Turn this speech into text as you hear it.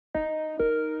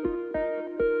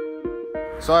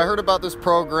So I heard about this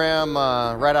program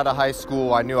right out of high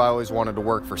school. I knew I always wanted to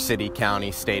work for city,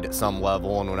 county, state at some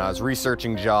level, and when I was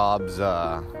researching jobs,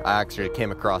 I actually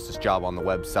came across this job on the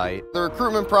website. The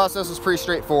recruitment process was pretty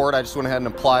straightforward. I just went ahead and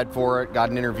applied for it,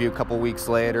 got an interview a couple weeks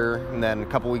later, and then a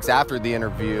couple weeks after the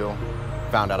interview,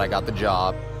 found out I got the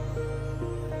job.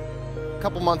 A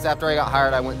couple months after I got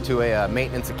hired, I went to a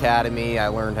maintenance academy. I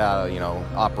learned how to,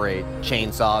 operate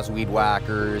chainsaws, weed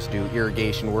whackers, do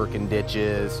irrigation work in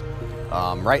ditches.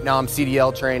 Right now I'm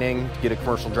CDL training to get a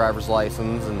commercial driver's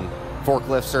license and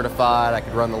forklift certified. I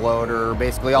could run the loader.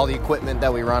 Basically all the equipment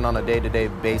that we run on a day-to-day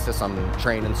basis I'm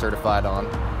trained and certified on.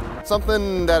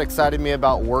 Something that excited me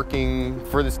about working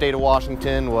for the state of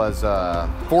Washington was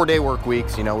 4-day work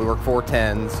weeks. We work 4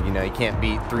 10s. You can't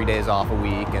beat 3 days off a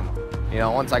week. And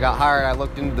once I got hired, I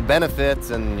looked into the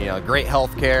benefits and great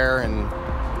health care, and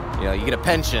you get a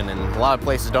pension, and a lot of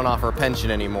places don't offer a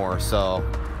pension anymore. So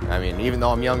I mean, even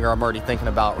though I'm younger, I'm already thinking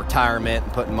about retirement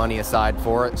and putting money aside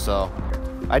for it. So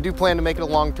I do plan to make it a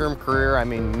long-term career. I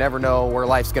mean, you never know where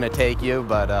life's going to take you,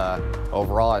 but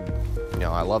overall,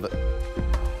 I love it.